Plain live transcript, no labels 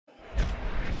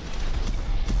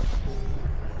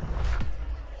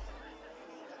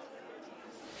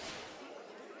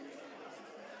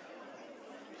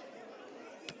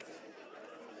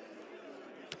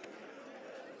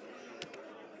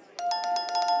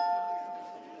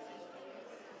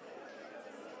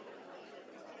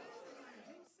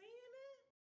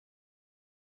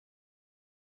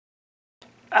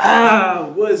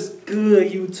What's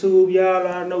good, YouTube? Y'all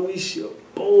ought to know it's your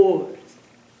boys.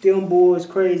 Them boys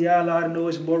crazy. Y'all ought to know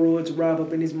it's your boy Roy to Rob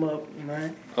up in this mother,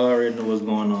 man. I already know what's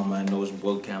going on, man. I know it's your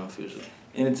boy Cam Official.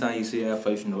 Anytime you see our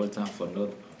face, you know it's time for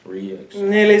another reaction.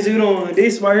 Man, let's do it on.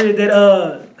 This right here, that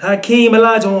Hakeem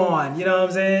Olajuwon, you know what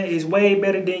I'm saying? It's way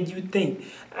better than you think.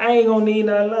 I ain't gonna need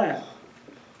no lie.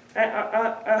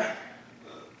 I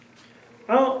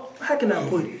don't, how can I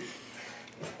put it?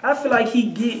 I feel like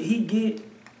he get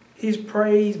his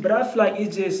praise, but I feel like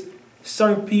it's just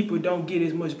certain people don't get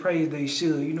as much praise they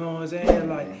should. You know what I'm saying?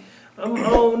 Like, I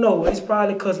don't know. It's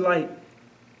probably cause like, I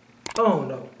don't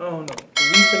know. We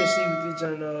finna see what this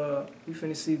we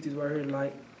finna see what this right here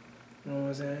like. You know what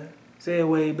I'm saying? Say it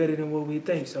way better than what we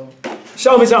think. So,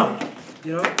 show me something.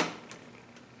 You know?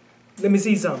 Let me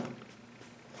see something.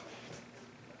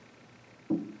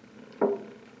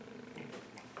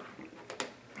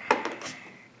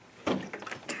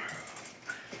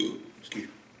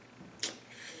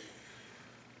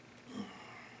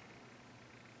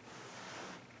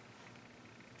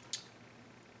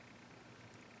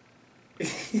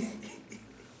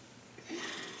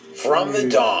 From the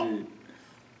dawn,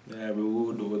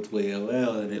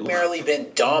 primarily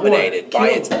been dominated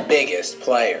by its biggest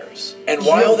players. And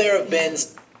while there have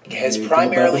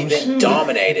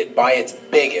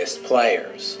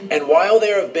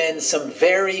been some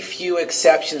very few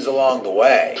exceptions along the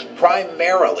way,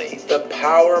 primarily the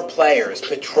power players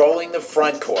patrolling the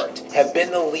front court have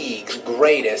been the league's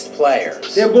greatest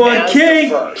players. That boy As King.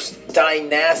 the first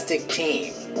dynastic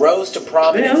team rose to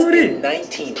prominence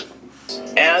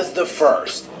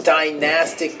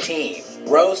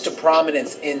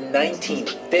in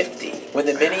 1950 when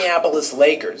the Minneapolis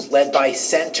Lakers, led by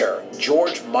center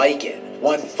George Mikan,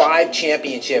 won 5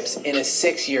 championships in a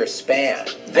 6-year span.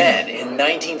 Then, in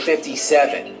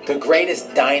 1957, the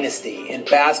greatest dynasty in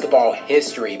basketball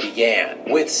history began,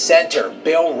 with center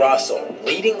Bill Russell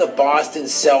leading the Boston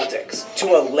Celtics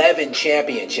to 11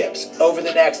 championships over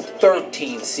the next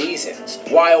 13 seasons,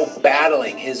 while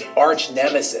battling his arch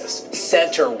nemesis,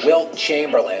 center Wilt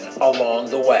Chamberlain, along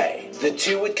the way. The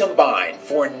two would combine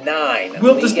for 9 league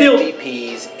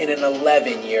MVPs in an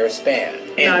 11-year span.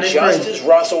 And just as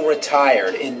Russell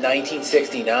retired in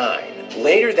 1969,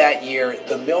 later that year,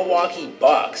 the Milwaukee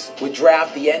Bucks would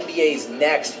draft the NBA's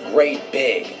next great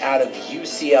big out of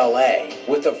UCLA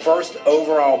with the first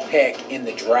overall pick in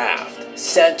the draft,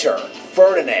 center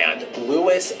Ferdinand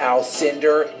Louis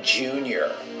Alcindor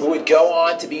Jr., who would go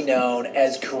on to be known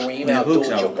as Kareem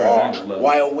Abdul-Jabbar,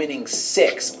 while winning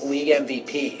 6 league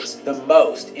MVPs, the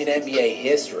most in NBA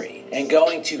history, and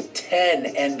going to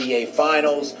 10 NBA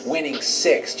Finals, winning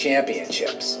 6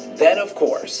 championships. Then, of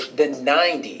course, the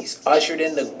 90s ushered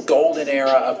in the golden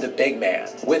era of the big man,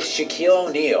 with Shaquille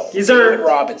O'Neal, David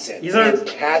Robinson, and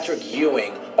Patrick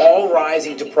Ewing all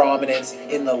rising to prominence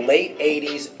in the late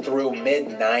 80s through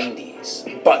mid-90s.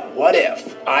 But what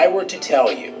if I were to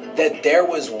tell you that there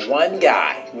was one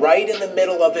guy right in the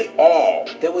middle of it all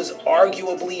that was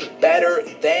arguably better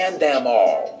than them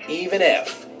all, even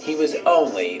if he was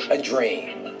only a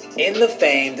dream? In the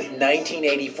famed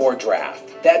 1984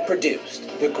 draft that produced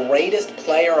the greatest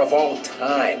player of all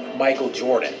time, Michael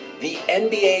Jordan, the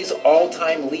NBA's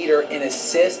all-time leader in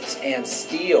assists and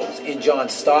steals in John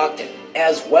Stockton,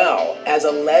 as well as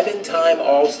 11-time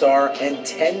All-Star and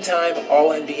 10-time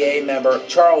All-NBA member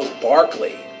Charles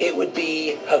Barkley, it would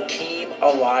be Hakeem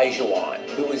Olajuwon,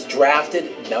 who was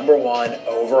drafted #1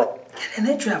 overall. And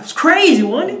that draft was crazy,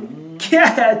 wasn't it?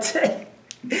 God dang.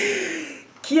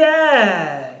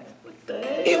 God. What the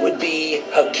hell? It would be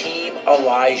Hakeem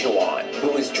Olajuwon, who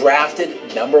was drafted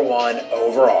 #1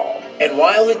 overall. And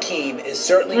while Hakeem is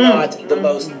certainly not the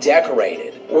most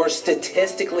decorated or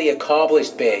statistically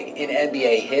accomplished big in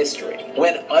NBA history,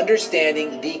 when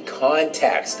understanding the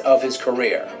context of his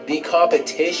career, the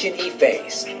competition he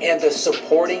faced, and the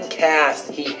supporting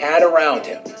cast he had around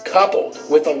him, coupled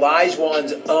with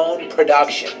Olajuwon's own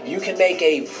production, you can make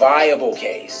a viable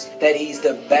case that he's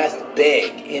the best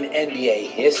big in NBA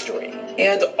history.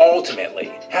 And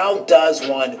ultimately, how does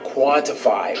one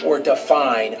quantify or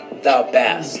define the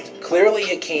best? Clearly,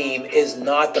 Hakeem is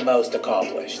not the most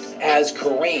accomplished, as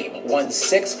Kareem won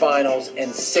 6 finals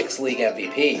and 6 league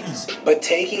MVPs. But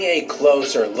taking a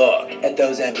closer look at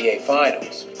those NBA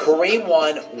finals, Kareem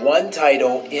won 1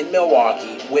 title in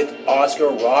Milwaukee with Oscar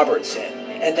Robertson,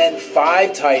 and then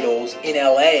 5 titles in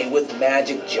LA with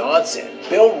Magic Johnson.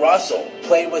 Bill Russell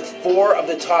played with 4 of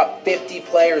the top 50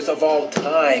 players of all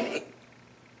time.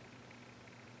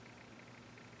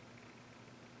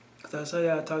 I saw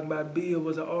y'all talking about Bill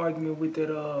was an argument with that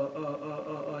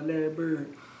Larry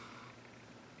Bird.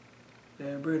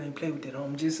 Larry Bird ain't play with that.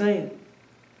 I'm just saying.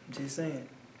 Just saying.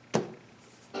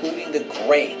 Including the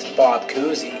great Bob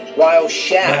Cousy, while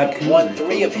Shaq won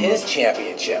 3 of his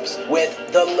championships with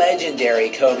the legendary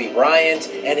Kobe Bryant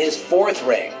and his 4th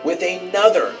ring with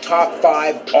another top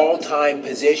 5 all-time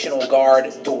positional guard,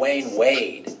 Dwayne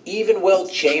Wade. Even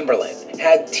Wilt Chamberlain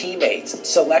had teammates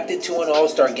selected to an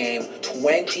All-Star game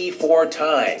 24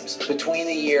 times between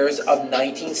the years of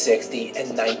 1960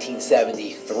 and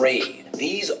 1973.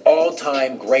 These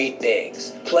all-time great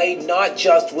bigs played not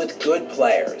just with good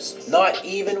players, not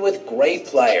even with great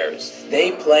players.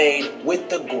 They played with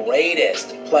the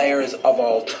greatest players of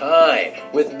all time.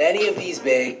 With many of these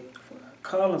big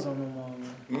Callers on them all,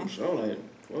 man. I'm sure like,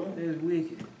 what? It's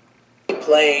wicked.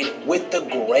 played with the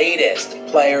greatest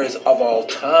players of all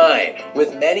time,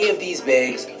 with many of these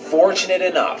bigs fortunate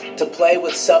enough to play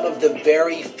with some of the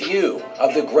very few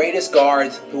of the greatest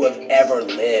guards who have ever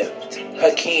lived.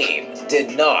 Hakeem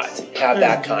did not have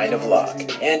that kind of luck,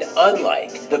 and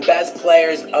unlike the best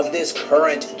players of this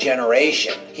current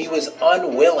generation, he was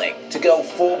unwilling to go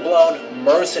full-blown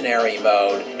mercenary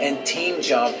mode and team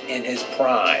jump in his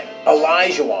prime.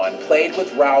 Olajuwon played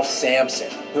with Ralph Sampson,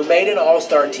 who made an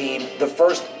all-star team the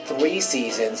first 3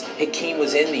 seasons Hakeem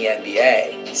was in the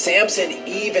NBA. Sampson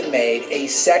even made a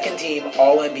second-team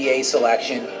All-NBA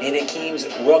selection in Hakeem's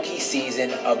rookie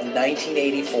season of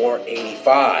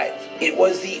 1984-85. It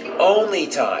was the only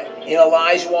time in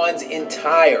Olajuwon's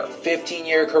entire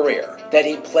 15-year career that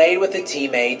he played with a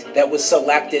teammate that was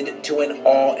selected to an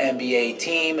All-NBA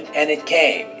team, and it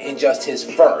came in just his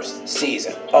first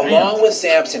season. Along with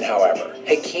Sampson, however,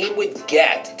 Hakeem would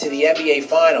get to the NBA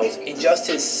Finals in just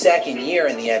his second year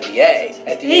in the NBA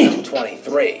at the age of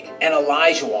 23. And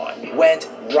Olajuwon went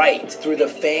right through the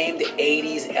famed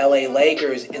 80s LA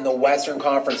Lakers in the Western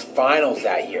Conference Finals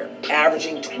that year,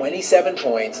 averaging 27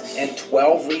 points and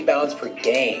 12 rebounds per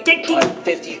game on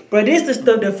 50. But this the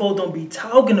stuff that folks don't be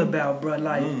talking about, bro.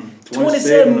 Like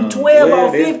 27, 12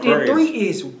 off 53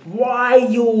 is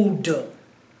wild.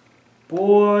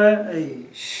 Boy, hey,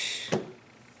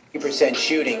 percent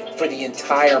shooting for the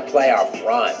entire playoff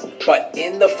run. But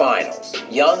in the finals,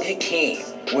 young Hakeem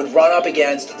would run up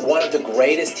against one of the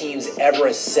greatest teams ever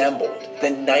assembled,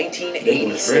 the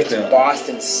 1986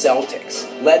 Boston Celtics,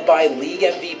 led by league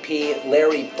MVP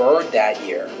Larry Bird that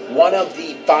year, one of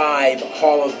the 5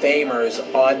 Hall of Famers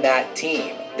on that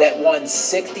team that won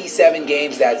 67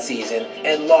 games that season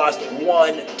and lost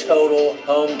 1 total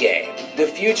home game. The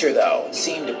future, though,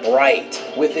 seemed bright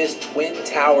with this Twin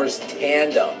Towers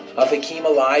tandem of Hakeem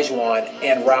Olajuwon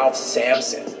and Ralph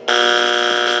Sampson.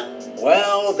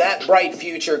 Well, that bright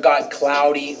future got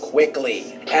cloudy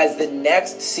quickly, as the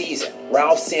next season,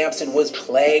 Ralph Sampson was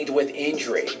plagued with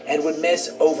injury and would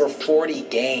miss over 40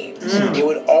 games. It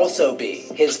would also be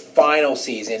his final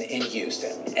season in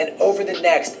Houston. And over the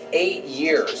next 8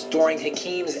 years, during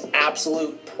Hakeem's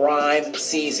absolute prime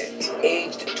seasons,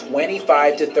 aged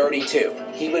 25 to 32,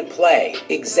 he would play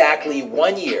exactly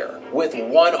 1 year with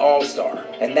 1 All-Star,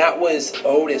 and that was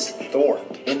Otis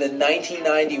Thorpe in the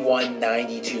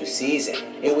 1991-92 season.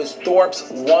 It was Thorpe's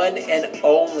one and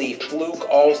only fluke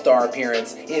All-Star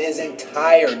appearance in his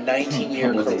entire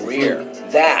 19-year career.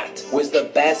 That was the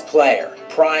best player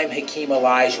prime Hakeem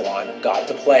Olajuwon got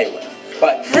to play with.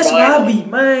 But that's finally,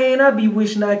 why I be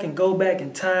wishing I can go back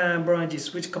in time, bro, and just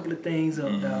switch a couple of things up,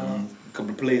 dog. A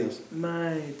couple of players.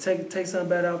 Man, take something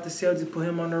bad off the Celtics, put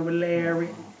him on there with Larry.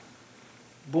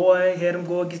 Boy, had him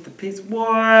go against the Pistons.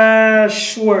 Boy,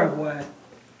 sure, boy.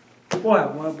 Boy.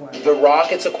 The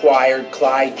Rockets acquired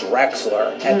Clyde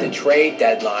Drexler at the trade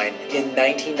deadline in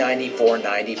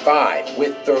 1994-95,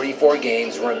 with 34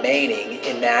 games remaining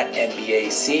in that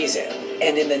NBA season.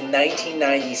 And in the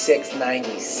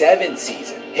 1996-97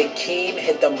 season, Hakeem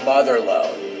hit the mother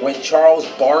lode when Charles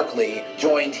Barkley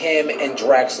joined him and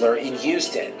Drexler in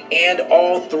Houston. And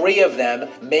all 3 of them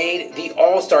made the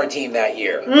All-Star team that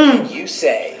year. And you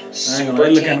say, super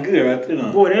They look team. kind of good right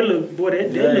there. Boy, they look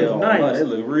nice. They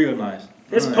look real nice.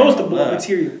 That's poster boy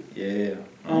material. Yeah.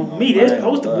 On me, that's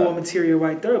poster boy material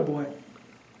right there, boy.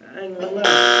 I ain't gonna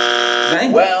lie.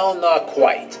 Well, not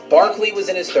quite. Barkley was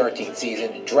in his 13th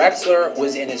season, Drexler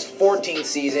was in his 14th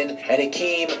season, and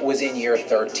Hakeem was in year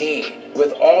 13,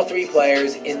 with all 3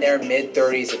 players in their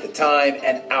mid-30s at the time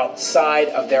and outside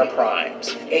of their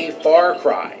primes. A far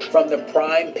cry from the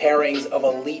prime pairings of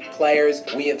elite players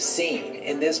we have seen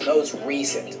in this most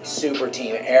recent super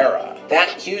team era.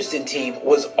 That Houston team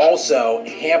was also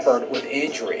hampered with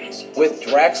injuries, with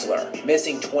Drexler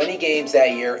missing 20 games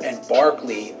that year and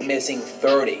Barkley missing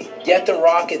 30. Yet the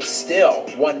Rockets still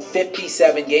won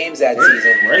 57 games that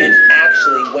season and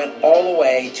actually went all the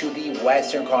way to the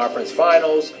Western Conference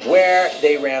Finals, where where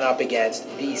they ran up against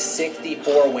the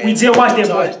 64-win. We just watched that,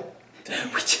 boy.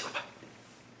 We just watched.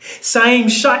 Same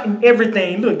shot and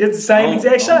everything. Look, that's the same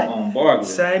exact shot.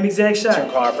 Same exact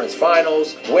shot. Conference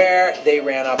finals where they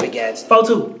ran up against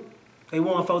 4-2. They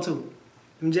won 4-2.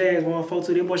 Them Jazz won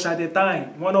 4-2. They boy shot that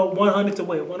thing. 100 to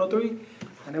what? 103?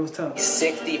 And that was tough.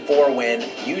 64-win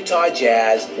Utah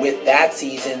Jazz with that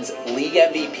season's league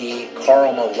MVP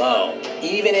Karl Malone.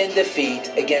 Even in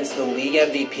defeat against the league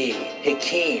MVP,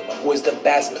 Hakeem was the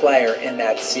best player in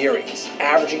that series,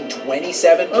 averaging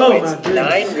 27 points,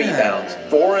 9 rebounds,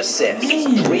 4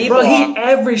 assists, 3 blocks. He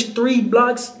averaged 3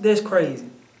 blocks. That's crazy.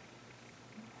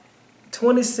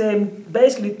 27,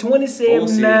 basically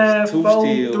 27, 9,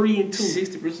 4, 3, and 2.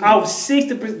 60%. Oh,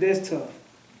 60%. That's tough.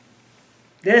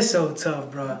 That's so tough,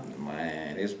 bro.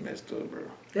 Man, it's messed up, bro.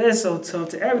 That's so tough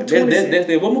to average 27. That's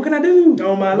what more can I do?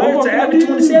 On my life, to average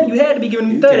 27, you had to be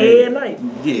giving him 30 every night.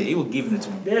 Yeah, he was giving it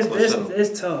to me. That's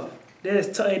tough.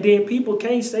 That's tough. And then people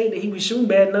can't say that he was shooting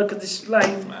bad enough because it's like...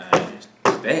 Man,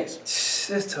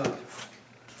 that's tough.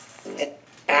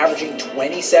 Averaging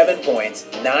 27 points,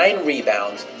 9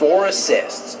 rebounds, 4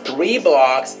 assists, 3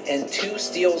 blocks, and 2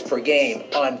 steals per game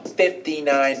on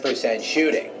 59%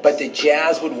 shooting. But the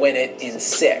Jazz would win it in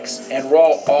 6 and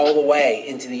roll all the way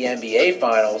into the NBA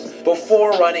Finals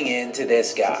before running into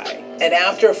this guy. And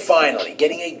after finally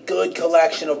getting a good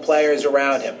collection of players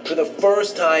around him for the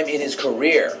first time in his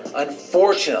career,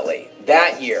 unfortunately,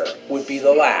 that year would be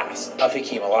the last of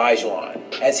Hakeem Olajuwon,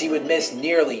 as he would miss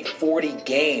nearly 40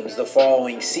 games the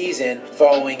following season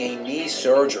following a knee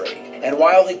surgery. And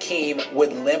while Hakeem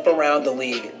would limp around the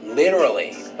league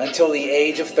literally until the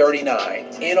age of 39,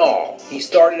 in all, he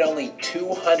started only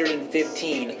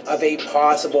 215 of a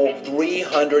possible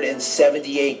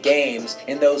 378 games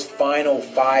in those final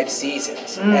 5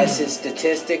 seasons, as his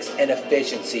statistics and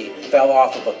efficiency fell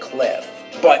off of a cliff.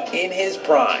 But in his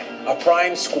prime, a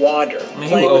prime squander,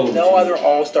 playing with no other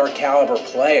all-star caliber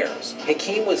players,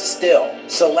 Hakeem was still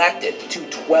selected to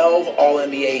 12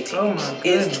 All-NBA teams,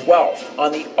 is 12th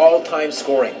on the all-time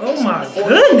scoring list, oh my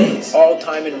goodness,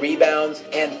 all-time in rebounds,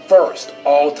 and 1st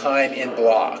all-time in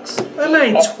blocks. I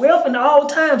mean, 12th in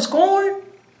all-time scoring?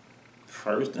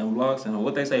 1st in blocks, and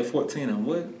what they say, 14 and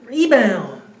what?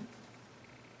 Rebound.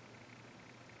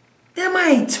 That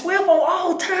man 12 on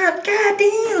all-time,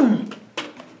 goddamn.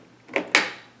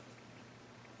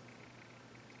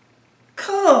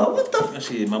 What the f?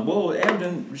 Shit, my boy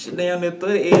averaging shit down there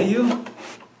 30 AU.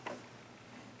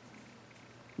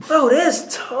 Bro,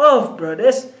 that's tough, bro.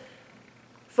 That's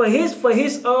for his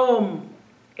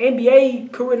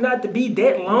NBA career not to be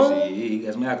that long. Yeah, he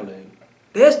got some accolades.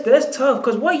 That's tough.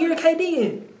 Cause what year KD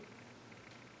in?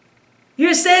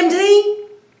 You're 17?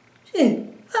 Shit.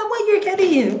 What year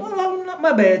KD in? Oh,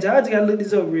 my bad, y'all. I just gotta look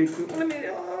this up real quick. Let me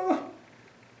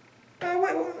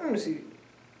let me see.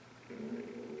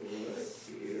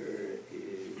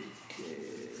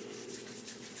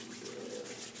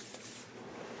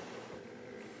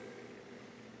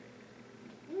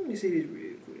 Let me see this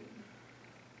real quick.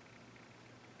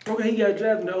 Okay, he got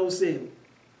drafted in 07.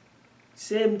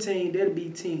 17, that'll be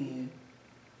 10.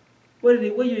 What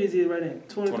year is it right now?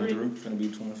 23? 23, it's gonna be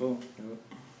 24.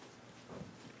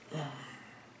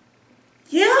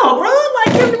 Yeah, bro,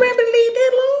 like Kevin Durant been in the league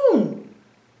that long.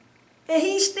 And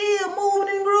he's still moving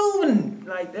and grooving.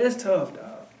 Like, that's tough,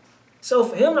 dog. So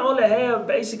for him to only have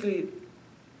basically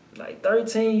like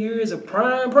 13 years of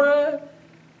prime,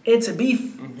 and to be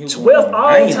 12th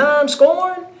all-time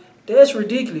scoring, that's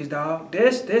ridiculous, dog.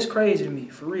 That's crazy to me,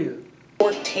 for real.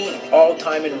 14th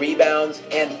all-time in rebounds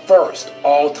and 1st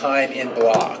all-time in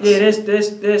blocks. Yeah, that's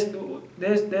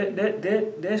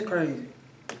crazy.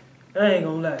 I ain't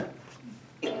gonna lie.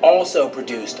 He also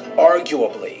produced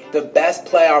arguably the best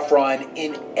playoff run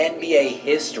in NBA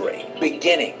history,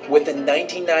 beginning with the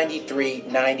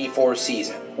 1993-94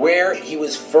 season, where he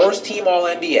was first-team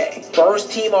All-NBA,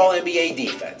 first-team All-NBA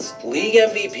defense, league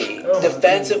MVP,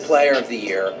 defensive player of the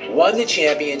year, won the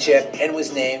championship, and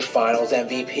was named Finals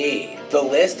MVP. The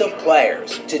list of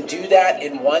players to do that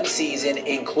in one season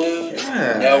includes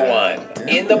no one.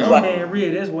 In the Man,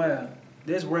 real, that's wild.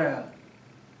 That's wild.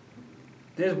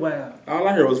 That's wild. All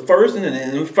I heard was first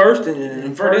and first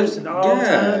and all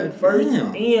time and first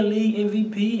and league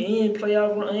MVP and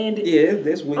playoff run. Yeah,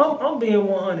 that's wicked. I'm being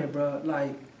 100, bro.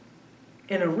 Like,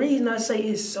 and the reason I say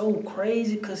it's so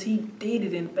crazy because he did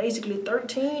it in basically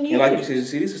 13 years. And like you said,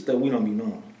 see, this is stuff we don't be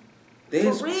knowing.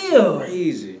 That's for real.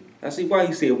 Crazy. I see why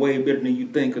he said way better than you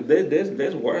think, cause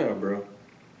that's wild, bro.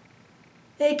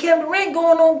 Hey, Kevin Durant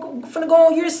finna go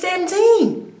on year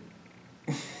 17.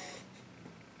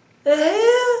 The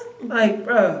hell? Like,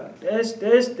 bro, that's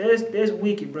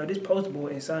wicked, bro. This poster boy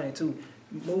insane too.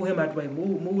 Move him out the way.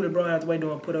 Move LeBron out the way.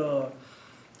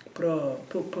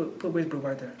 Put Westbrook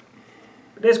right there.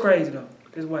 But that's crazy though.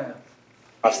 That's wild.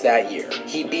 That year.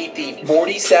 He beat the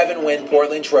 47-win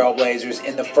Portland Trailblazers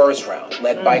in the first round,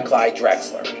 led by Clyde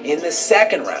Drexler. In the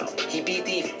second round, he beat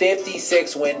the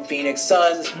 56-win Phoenix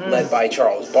Suns, led by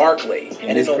Charles Barkley.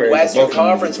 And in the Western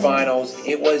Conference Finals,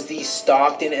 it was the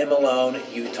Stockton and Malone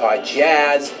Utah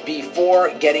Jazz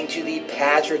before getting to the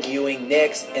Patrick Ewing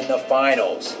Knicks in the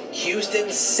finals.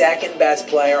 Houston's second best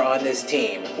player on this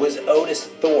team was Otis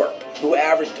Thorpe, who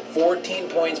averaged 14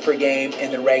 points per game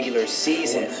in the regular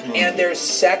season. And their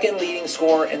second leading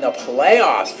scorer in the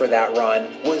playoffs for that run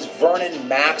was Vernon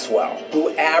Maxwell, who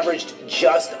averaged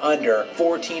just under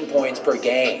 14 points per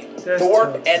game.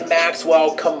 Thorpe and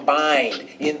Maxwell combined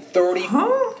in 30...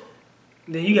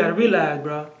 Then you gotta realize,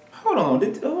 bro. Hold on.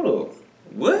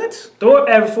 What? Thorpe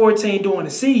averaged 14 during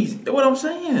the season. That's what I'm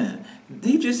saying.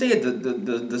 He just said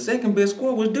the second best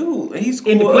score was dude. And he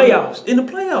scored in the playoffs. In the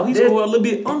playoffs, he scored a little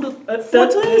bit under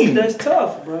 14. That's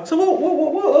tough, bro. So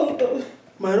what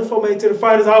man, the folk made it to the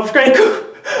finals off straight.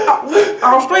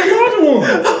 Off straight Olajuwon.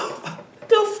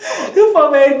 The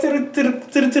folk made it to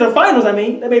the finals. I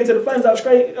mean, they made it to the finals off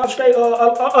straight.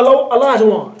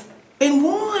 Olajuwon. And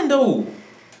won though.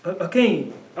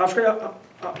 Hakeem. Off straight.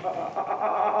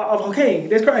 Hakeem.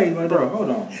 That's crazy, bro. Hold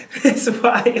on. It's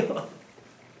wild.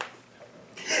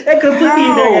 That could put me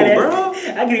in there, bro.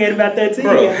 I could get about that too.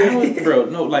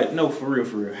 No, for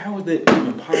real. How is that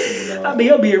even possible, dog? I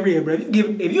mean, I'm being real, bro.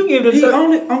 If you give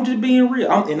the I'm just being real.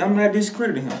 I'm not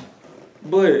discrediting him.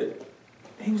 But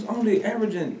he was only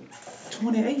averaging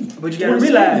 28. But you gotta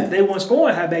realize they weren't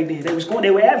scoring high back then.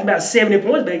 They were averaging about 70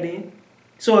 points back then.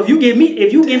 So if you give me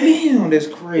damn, that's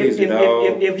crazy,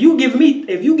 dog. If you give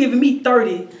me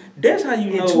 30, that's how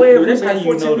you know 12, that's how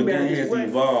you know the game game has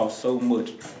evolved so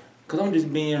much. Cause I'm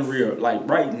just being real. Like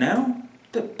right now,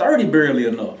 the 30 barely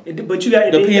enough. But you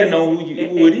got depending on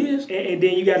who it is. And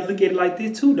then you got to look at it like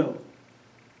this too, though.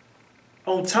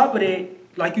 On top of that,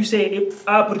 like you said,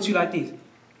 I'll put it to you like this.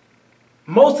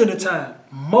 Most of the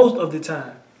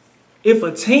time, if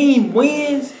a team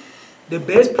wins, the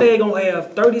best player gonna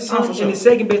have 30 something, and the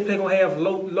second best player gonna have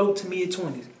low to mid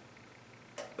 20s.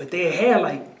 But they had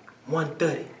like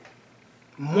 130,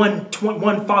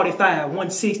 145,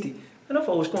 160. And them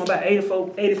folks was scoring about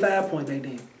 84, 85 points back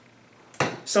then.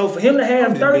 So for him to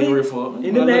have 30 and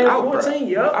them to have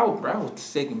 14, I was the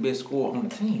second best scorer on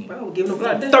the team. I was giving them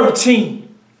like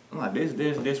 13. I'm like, this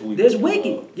wicked. That's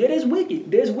wicked. Yeah, that's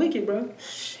wicked. That's wicked, bro.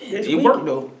 It worked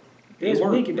though. That's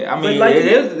wicked. I mean,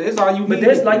 that's all you. But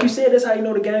that's like you said. That's how you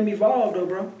know the game evolved, though,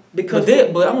 bro. Because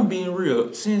but I'm being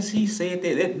real. Since he said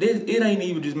that, it ain't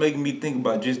even just making me think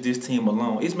about just this team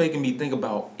alone. It's making me think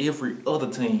about every other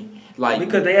team. Like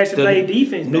because they actually play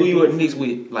defense. New York Knicks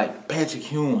with like Patrick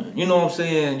Ewing. You know what I'm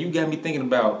saying? You got me thinking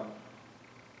about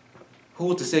who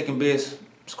was the second best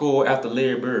scorer after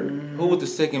Larry Bird. Who was the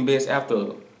second best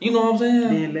after? You know what I'm saying?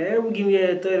 Man, Larry will give you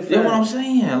that 35. That's what I'm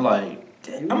saying. Like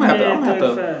I'm gonna have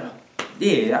to.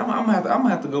 Yeah, I'm gonna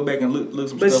have to go back and look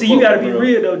some stuff up. But see, you gotta be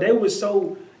real though. They was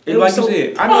so. Like you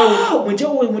said, I know when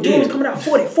Joe was coming out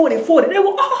 40, they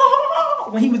were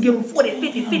when he was giving 40,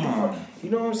 50, 50. 40. You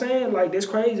know what I'm saying? Like that's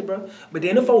crazy, bro. But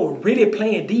then the folks were really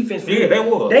playing defense. Yeah, they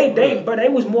was. But they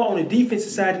was more on the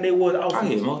defensive side than they was offense. Oh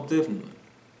yeah, most definitely.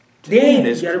 Then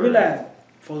you gotta realize,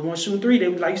 folks want to shoot 3. They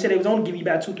like you said, they was only giving you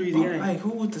about 2 threes a game. Like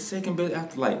who was the second best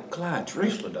after like Clyde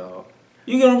Drexler, dog?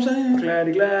 You get what I'm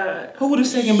saying? Glad. Who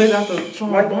was the second best after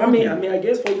Charles Barkley? I mean, I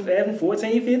guess folks was averaging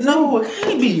 14, 15. No, it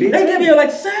can't be. 15. They gave you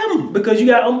like 7. Because you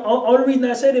got only reason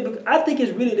I said it because I think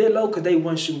it's really that low because they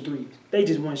wasn't shooting 3s. They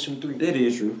just wasn't shooting 3s. That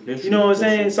is true. You know what I'm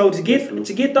saying? So to get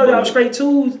 30 off straight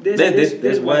 2s,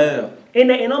 that's wild.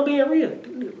 And I'm being real.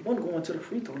 Dude, want to go into the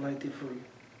free throw like that for you.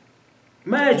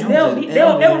 Mind you, they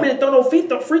don't ever really throw no free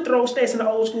throw stats in the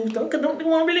old school stuff because they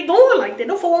weren't really going like that.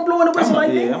 No phone blowing the whistle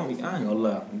like that. I ain't gonna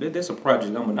lie. That's a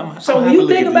project. So when you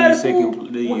think about it,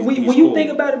 when you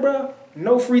think about it, bro,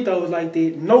 no free throws like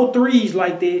that, no 3s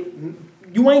like that.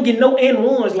 You ain't getting no and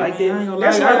ones like that.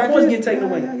 That's why the points get taken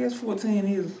away. I guess 14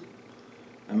 is.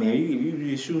 I mean,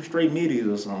 you just shoot straight middies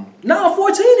or something. No,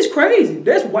 14 is crazy.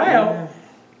 That's wild. Yeah.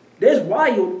 That's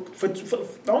wild.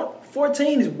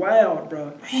 14 is wild,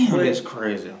 bro. Damn, that's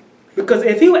crazy. Because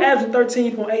if he was averaging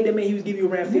 13.8, that means he was giving you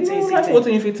around 15, 16. Like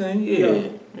 14, 15, yeah,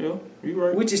 you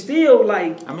right. Which is still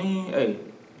like... I mean, hey.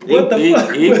 What the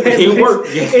fuck? It worked.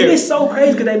 And it's so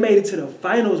crazy because they made it to the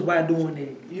finals while doing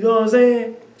that. You know what I'm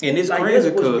saying? And it's like,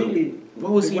 crazy because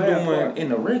what was he doing in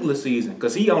the regular season?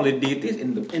 Because he only did this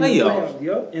in the playoffs.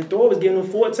 Yep. And Thor was giving him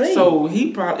 14. So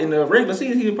he probably, in the regular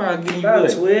season, he was probably getting about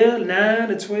 12, 9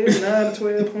 to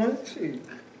 12 points. Shit.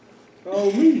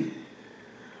 Oh, me.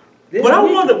 But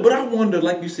I wonder,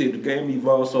 like you said, the game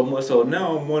evolved so much. So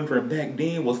now I'm wondering, back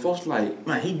then, was folks like,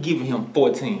 man, he giving him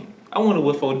 14. I wonder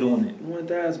what folks doing it.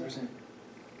 1,000%.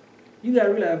 You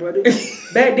gotta realize, bro. Back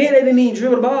then, they didn't even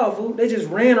dribble the ball, fool. They just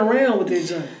ran around with their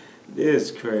junk. That's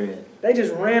crazy. They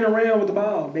just ran around with the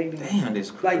ball back then. Damn,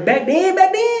 that's crazy. Like back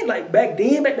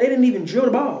then, they didn't even drill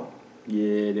the ball.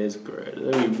 Yeah, that's crazy.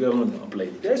 I'm gonna play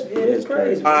it. That's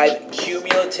crazy. 5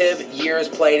 cumulative years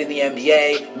played in the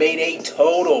NBA made a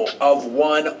total of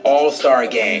 1 All-Star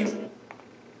game.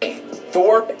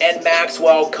 Thorpe and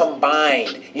Maxwell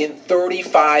combined in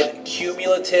 35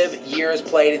 cumulative years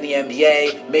played in the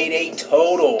NBA made a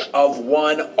total of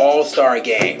 1 All-Star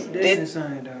game. This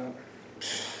insane, dog.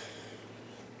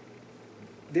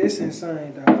 This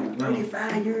insane, dog.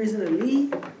 35 years in the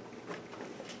league?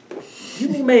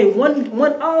 You made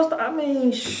one All-Star? I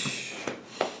mean,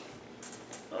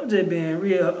 I'm just being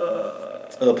real.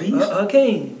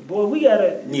 Hakeem, boy, we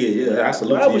gotta. Yeah, I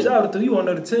salute I wish you. I would have you on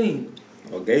another team.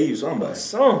 Or gave you somebody.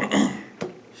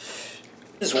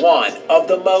 Is one of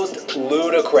the most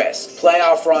ludicrous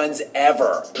playoff runs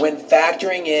ever when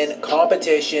factoring in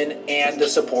competition and the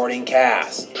supporting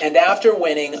cast. And after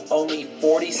winning only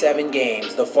 47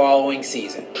 games the following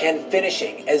season and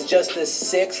finishing as just the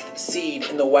 6th seed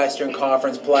in the Western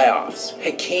Conference playoffs,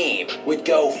 Hakeem would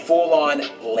go full-on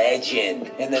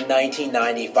legend in the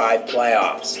 1995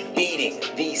 playoffs, beating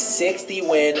the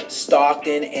 60-win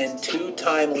Stockton and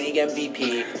 2-time league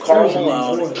MVP Karl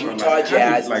Malone Utah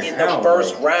Jazz in the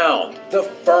first round. The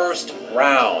first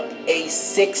round, a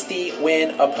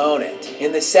 60-win opponent.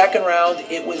 In the second round,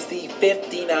 it was the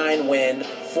 59-win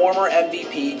former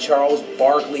MVP Charles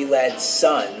Barkley-led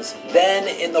Suns. Then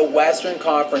in the Western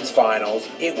Conference Finals,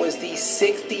 it was the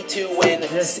 62-win.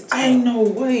 Ain't no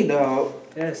way, dog.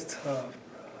 That's tough.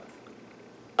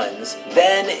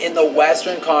 Then in the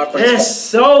Western Conference. That's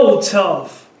so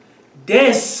tough.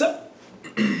 That's so.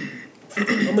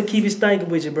 I'm gonna keep it stinking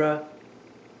with you, bro.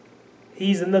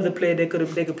 He's another player that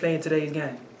they could play in today's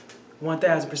game.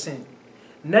 1,000%.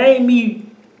 Name me.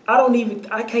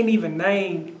 I can't even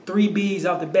name 3 Bs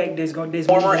off the back that's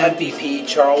former MVP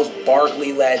Charles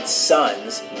Barkley-led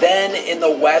Suns. Then in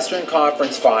the Western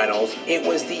Conference Finals, it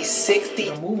was the 60.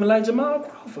 I'm moving like Jamal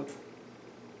Crawford.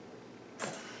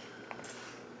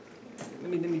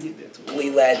 Let me get that to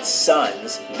you. Led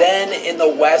Suns. Then in the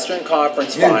Western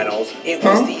Conference Finals, it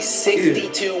was the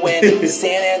 62-win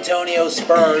San Antonio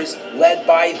Spurs, led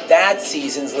by that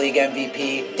season's league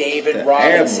MVP, David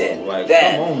Robinson.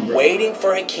 Then, waiting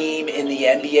for Hakeem in the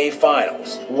NBA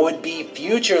Finals, would be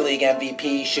future league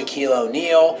MVP Shaquille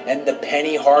O'Neal and the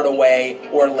Penny Hardaway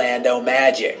Orlando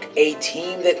Magic, a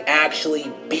team that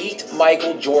actually beat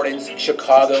Michael Jordan's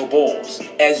Chicago Bulls,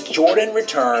 as Jordan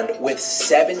returned with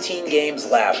 17 games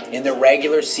left in the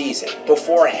regular season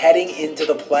before heading into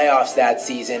the playoffs that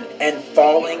season and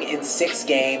falling in 6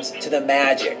 games to the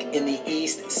Magic in the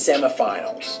East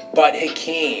semifinals. But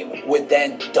Hakeem would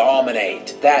then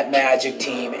dominate that Magic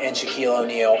team and Shaquille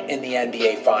O'Neal in the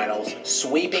NBA Finals,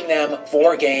 sweeping them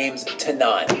 4 games to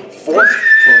none. That's fucking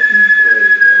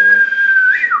crazy, dog.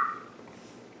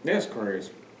 That's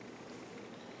crazy.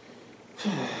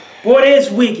 Boy, that's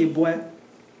wicked, boy.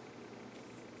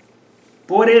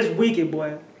 Boy, that's wicked,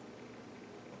 boy.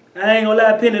 I ain't gonna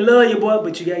lie, Penny, love you, boy,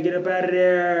 but you gotta get up out of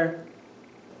there.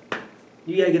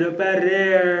 You gotta get up out of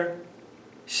there.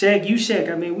 Shaq, you Shaq.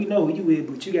 I mean, we know who you is,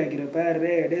 but you gotta get up out of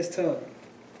there. That's tough.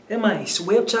 That man ain't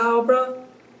swept y'all, bro.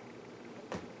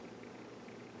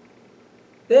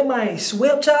 That man ain't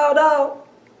swept y'all, dog.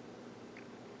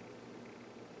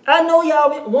 I know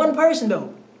y'all, one person,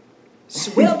 though.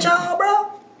 Swept y'all,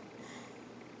 bro.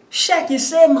 Shaq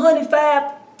is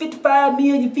 55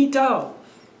 million feet tall.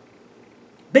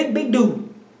 Big dude.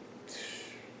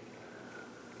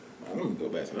 Let me go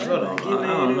back to that. Hold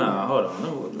on.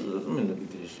 Let me look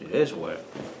at this shit. That's what.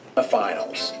 The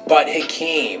finals. But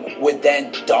Hakeem would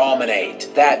then dominate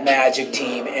that Magic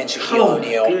team and Shaquille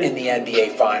O'Neal in the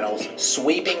NBA Finals,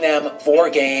 sweeping them 4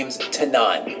 games to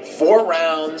none. 4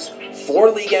 rounds,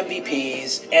 4 league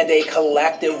MVPs, and a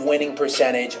collective winning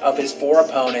percentage of his 4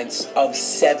 opponents of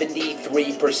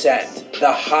 73%,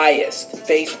 the highest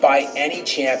faced by any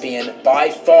champion by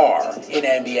far in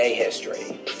NBA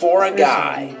history. For a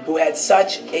guy who had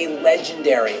such a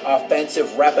legendary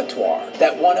offensive repertoire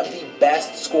that one of the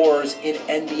best scorers in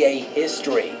NBA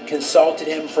history consulted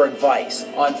him for advice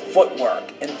on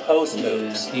footwork and post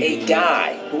moves. A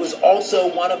guy who was also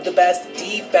one of the best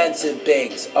defensive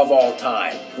bigs of all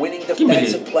time, winning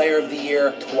Defensive Player of the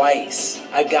Year twice.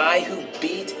 A guy who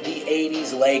beat the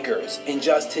 1980s Lakers in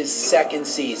just his second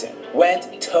season,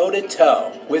 went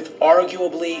toe-to-toe with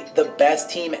arguably the best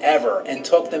team ever and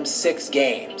took them 6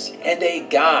 games, and a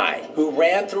guy who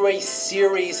ran through a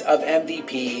series of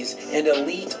MVPs and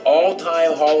elite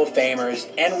all-time Hall of Famers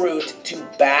en route to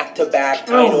back-to-back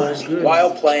titles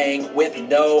while playing with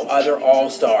no other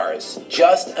All-Stars.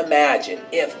 Just imagine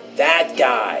if that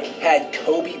guy had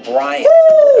Kobe Bryant.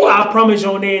 Ooh, I promise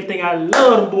you on everything, I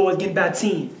love them boys getting that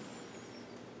team.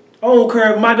 I don't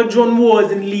care if Michael Jordan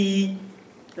was in the league.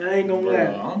 I ain't gonna lie.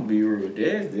 I'm gonna be real.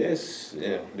 That's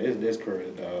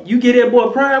crazy, dog. You get that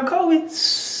boy prime Kobe.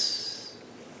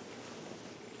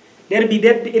 It'll be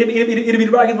the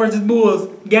Rockets versus Bulls,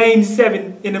 Game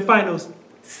 7 in the finals,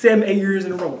 7-8 years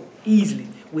in a row, easily.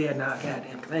 Well, nah,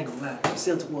 goddamn, cause I ain't gonna lie,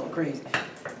 Celtics were crazy,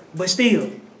 but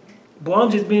still, boy, I'm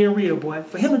just being real, boy.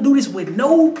 For him to do this with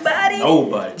nobody,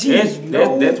 geez,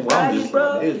 that's why I'm just,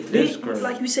 bro. That's crazy.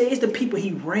 Like you said, it's the people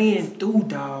he ran through,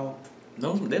 dog.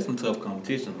 No, that's some tough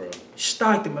competition, bro.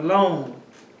 Stockton, Malone,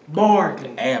 Barkley,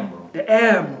 The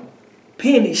Admiral,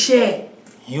 Penny, Shaq.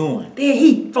 Human. Then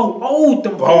he 4-0'd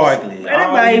them Barkley.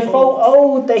 Everybody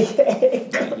 4-0'd they.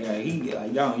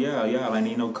 Y'all ain't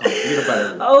need no computer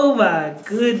about it. Oh my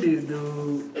goodness,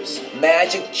 dude.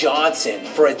 Magic Johnson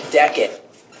for a decade.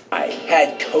 I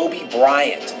had Kobe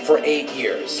Bryant for 8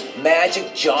 years,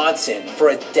 Magic Johnson for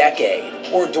a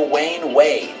decade, or Dwayne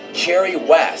Wade, Jerry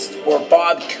West, or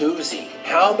Bob Cousy.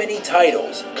 How many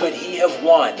titles could he have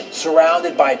won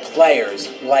surrounded by players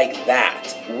like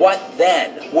that? What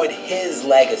then would his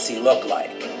legacy look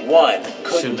like? One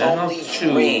could only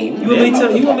dream.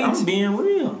 I'm being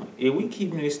real. If we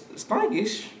keeping this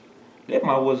stankish, that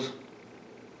might was.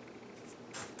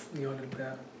 You on the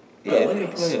path. Yeah,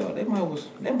 that might was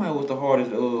the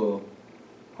hardest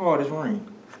ring.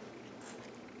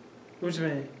 What you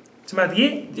mean? Somebody to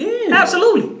get? Yeah.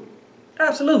 Absolutely.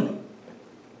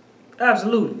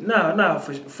 No,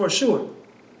 for sure.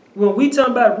 When we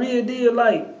talking about real deal,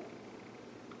 like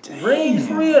rings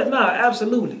for real,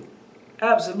 absolutely.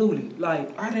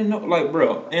 Like I didn't know, like,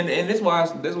 bro, and that's why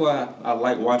I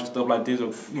like watching stuff like this,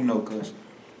 cause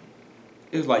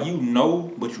it's like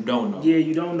but you don't know. Yeah,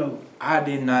 you don't know. I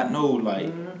did not know,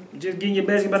 like. Just getting your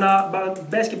basketball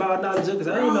knowledge up, because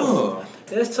I ain't know.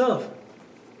 That's tough.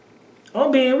 I'm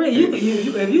being real. If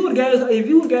you would have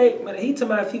he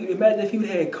talking about imagine if you would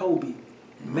have had Kobe.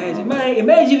 Imagine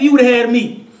if you would have had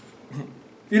me.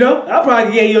 I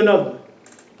probably gave you another one.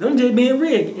 I'm just being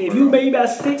real. If you maybe about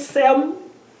 6, 7,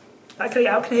 I could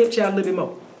have helped you out a little bit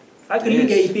more. I could have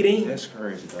gave you 15. That's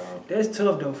crazy, dog. That's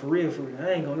tough though, for real.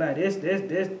 I ain't gonna lie. This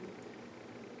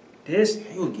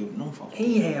he would give no fuck.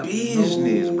 He have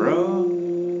business, bro.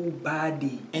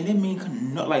 Nobody. And that mean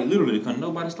literally couldn't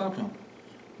nobody stop him.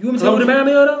 You want me to tell you what remind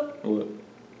me of though? What?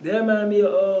 That remind me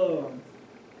of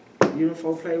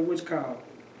Uniform play which call?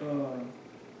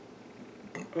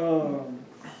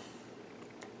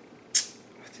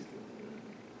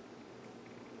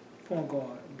 Point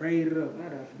guard. Braided up. I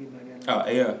don't forget my guy. Oh,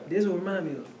 yeah. This what remind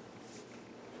me of.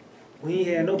 We ain't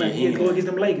had nobody. He had to go against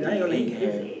them Lakers. I ain't gonna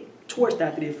let torched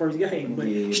after that first game. But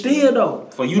still though.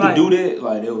 For you to do that,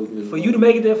 like that was for you to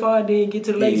make it that far, then get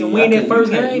to the Lakers and win that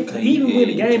first game, even win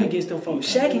the game against them folks.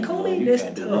 Shaq and Kobe, that's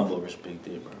tough. Respect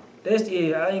that, bro. That's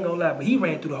I ain't gonna lie, but he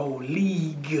ran through the whole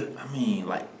league. I mean,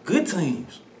 like good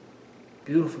teams.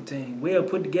 Beautiful team, well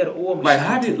put together. Like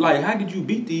how did you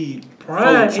beat the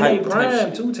prime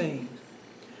 2 teams?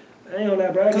 I ain't gonna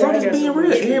lie, bro. Because I'm just being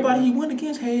real. Everybody he went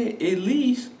against had at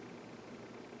least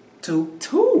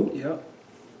 2. Yep.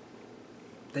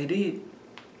 They did.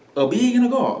 A big and a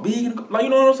guard. Like, you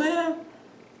know what I'm saying?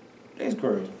 That's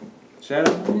crazy. Shout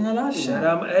out to Olajuwon. Shout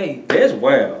out, hey. That's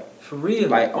wild. For real.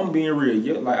 Like, I'm being real.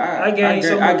 Yeah, like, I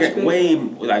get way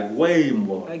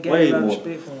more. I get a lot of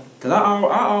respect for him. Because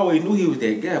I always knew he was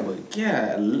that guy, but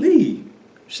golly.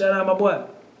 Shout out my boy.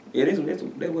 Yeah, that's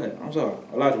wild. I'm sorry.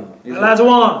 Olajuwon.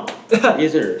 Olajuwon.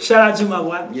 Yes, sir. Shout out to my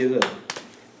boy. Yes, sir.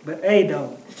 But hey,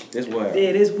 though. That's wild.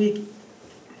 Yeah, that's wicked.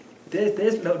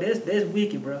 That's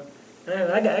wicked, bro.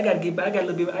 I gotta get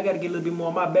a little bit more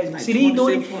on my basketball. Like see, these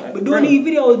doing these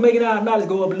videos making our knowledge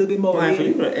go up a little bit more. Man, for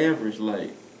you to average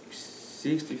like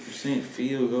 60%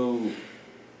 field goal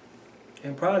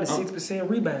and probably 6%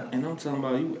 rebound. And I'm talking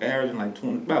about you averaging like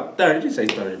 20, about 30. Just say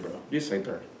 30, bro. Just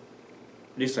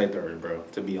say 30, bro.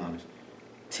 To be honest,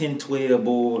 10, 12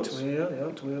 boards.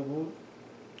 12 boards.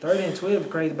 30 and 12 is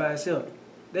crazy by itself.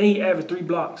 Then he averaged 3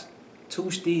 blocks. 2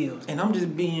 steals. And I'm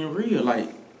just being real, like,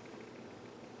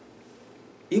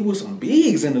 it was some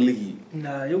bigs in the league.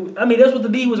 Nah, that's what the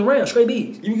B was around, straight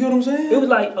B's. You get what I'm saying? It was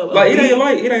like it ain't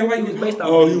like it was based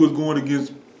off he was going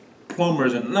against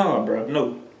plumbers and bro,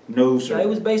 no. No, sir. Like, it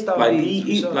was based off like bigs,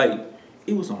 for sure. like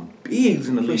it was some bigs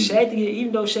in the For league. Shaq to get,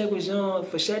 even though Shaq was young,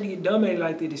 for Shaq to get dominated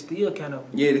like that, it's still kind of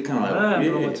Yeah, they kind of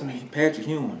mind-blowing to me. Patrick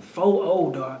Ewing.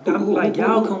 4-0, dog. Like,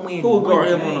 y'all can win. Who would guard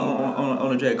him game,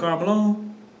 on the Jack? Karl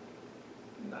Malone?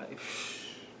 Like,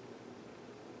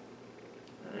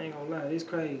 I ain't gonna lie, it's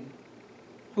crazy.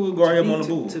 Who would guard him on the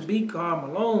Bulls? To beat Karl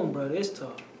Malone, bro, it's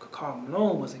tough. Karl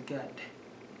Malone was a goddamn.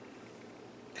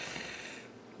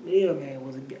 Yeah, man,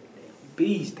 was a goddamn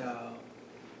beast, dog.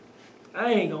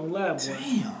 I ain't gonna lie, boy.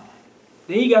 Damn.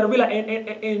 Then you gotta realize,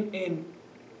 and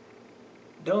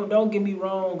don't get me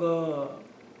wrong.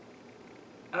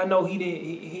 I know he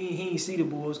ain't see the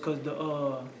Bulls because the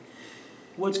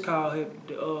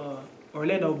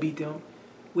Orlando beat them,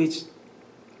 which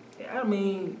I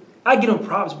mean I give them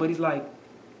props, but it's like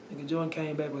nigga Jordan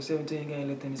came back with 17 games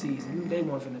left in the season. They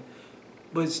weren't finna.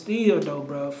 But still though,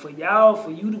 bro, for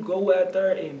you to go out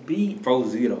there and beat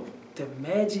 4-0. the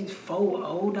Magic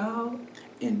 4-0, dog.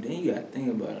 And then you gotta think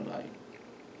about it like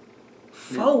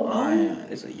 4-0.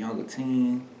 It's a younger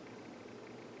team.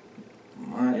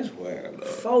 Man, it's wild, dog.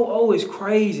 4-0 is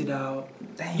crazy, dog.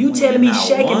 Damn, You telling me not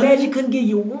Shaq one? and Magic couldn't give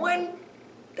you one?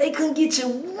 They couldn't get you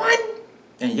one?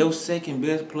 And your second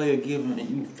best player giving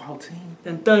you 14?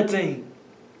 And 13.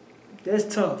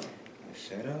 That's tough.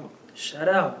 Shut up. Shut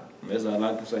out. That's all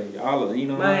I can say. Y'all, you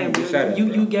know, Man, just shut up, bro.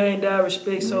 you gained our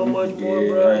respect so much more, Yeah,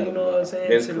 bro. I You know, know what I'm saying?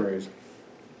 That's crazy.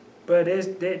 But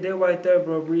that right there,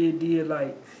 bro, really did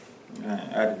like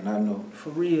I did not know.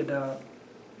 for real, dog.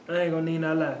 I ain't gonna need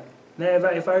no lie. Now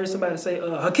if I heard somebody say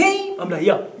Hakeem, I'm like,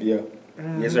 yo. Yeah.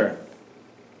 Yes, sir.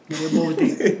 Yeah, that boy was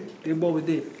dead. That boy was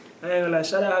dead. I ain't gonna lie.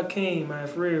 Shout out Hakeem, man.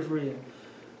 For real, for real.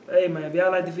 Hey, man, if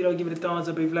y'all like the video, give it a thumbs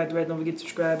up. If you like the rest, don't forget to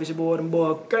subscribe. It's your boy, them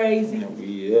boy crazy.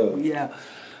 Yeah. Yeah.